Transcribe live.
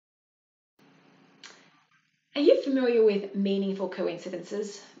Are you familiar with meaningful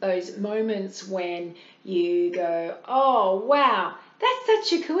coincidences? Those moments when you go, oh, wow, that's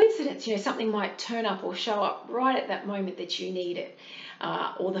such a coincidence. You know, something might turn up or show up right at that moment that you need it.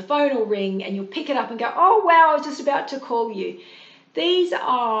 Or the phone will ring and you'll pick it up and go, oh, wow, I was just about to call you. These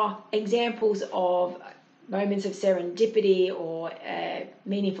are examples of moments of serendipity or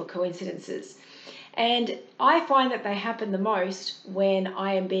meaningful coincidences. And I find that they happen the most when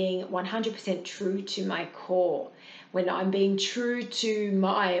I am being 100% true to my core, when I'm being true to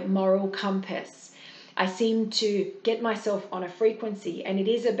my moral compass. I seem to get myself on a frequency, and it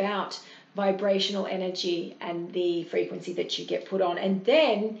is about vibrational energy and the frequency that you get put on. And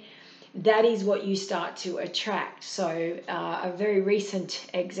then that is what you start to attract. So a very recent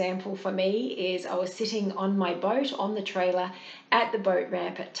example for me is I was sitting on my boat on the trailer at the boat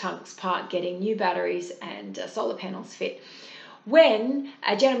ramp at Tunks Park getting new batteries and solar panels fit, when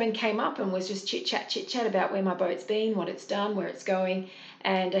a gentleman came up and was just chit chat about where my boat's been, what it's done, where it's going.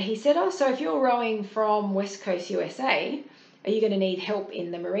 And he said, oh, so if you're rowing from West Coast USA, are you going to need help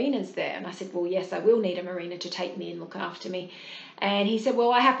in the marinas there? And I said, well, yes, I will need a marina to take me and look after me. And he said,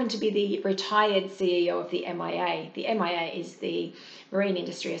 well, I happen to be the retired CEO of the MIA. The MIA is the Marine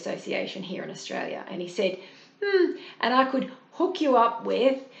Industry Association here in Australia. And he said, and I could hook you up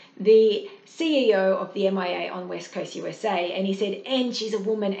with the CEO of the MIA on West Coast USA. And he said, and she's a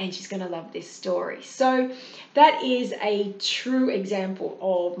woman and she's going to love this story. So that is a true example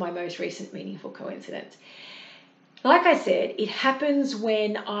of my most recent meaningful coincidence. Like I said, it happens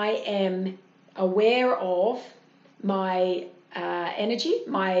when I am aware of my energy,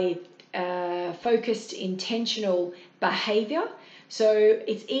 my focused, intentional behavior. So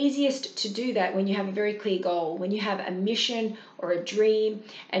it's easiest to do that when you have a very clear goal, when you have a mission or a dream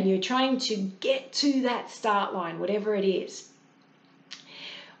and you're trying to get to that start line, whatever it is.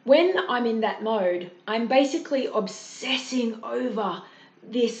 When I'm in that mode, I'm basically obsessing over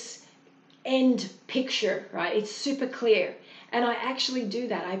this end picture, right? It's super clear. And I actually do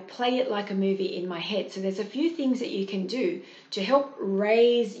that. I play it like a movie in my head. So there's a few things that you can do to help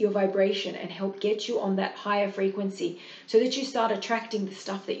raise your vibration and help get you on that higher frequency so that you start attracting the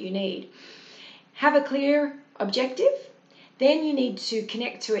stuff that you need. Have a clear objective. Then you need to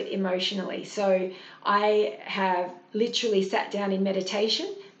connect to it emotionally. So I have literally sat down in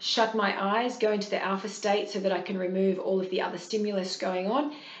meditation, shut my eyes, go into the alpha state so that I can remove all of the other stimulus going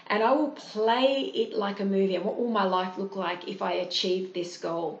on, and I will play it like a movie and what will my life look like if I achieve this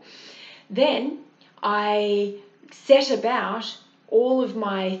goal. Then I set about all of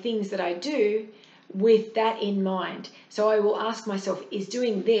my things that I do with that in mind. So I will ask myself, is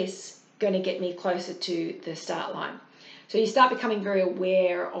doing this going to get me closer to the start line? So you start becoming very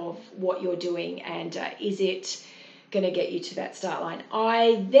aware of what you're doing and is it going to get you to that start line.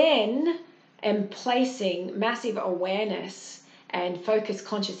 I then am placing massive awareness and focused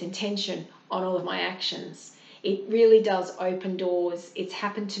conscious intention on all of my actions. It really does open doors. It's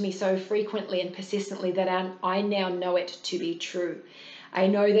happened to me so frequently and persistently that I now know it to be true. I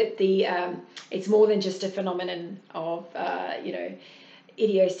know that it's more than just a phenomenon of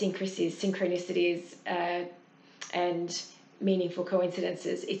idiosyncrasies, synchronicities, and meaningful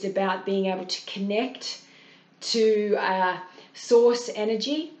coincidences. It's about being able to connect to source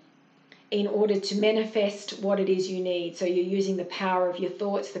energy in order to manifest what it is you need. So you're using the power of your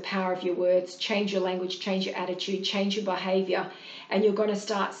thoughts, the power of your words, change your language, change your attitude, change your behavior, and you're going to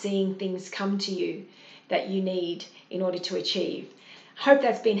start seeing things come to you that you need in order to achieve. Hope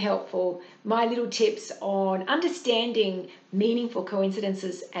that's been helpful. My little tips on understanding meaningful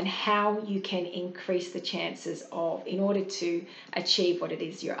coincidences and how you can increase the chances of in order to achieve what it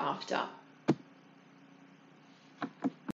is you're after.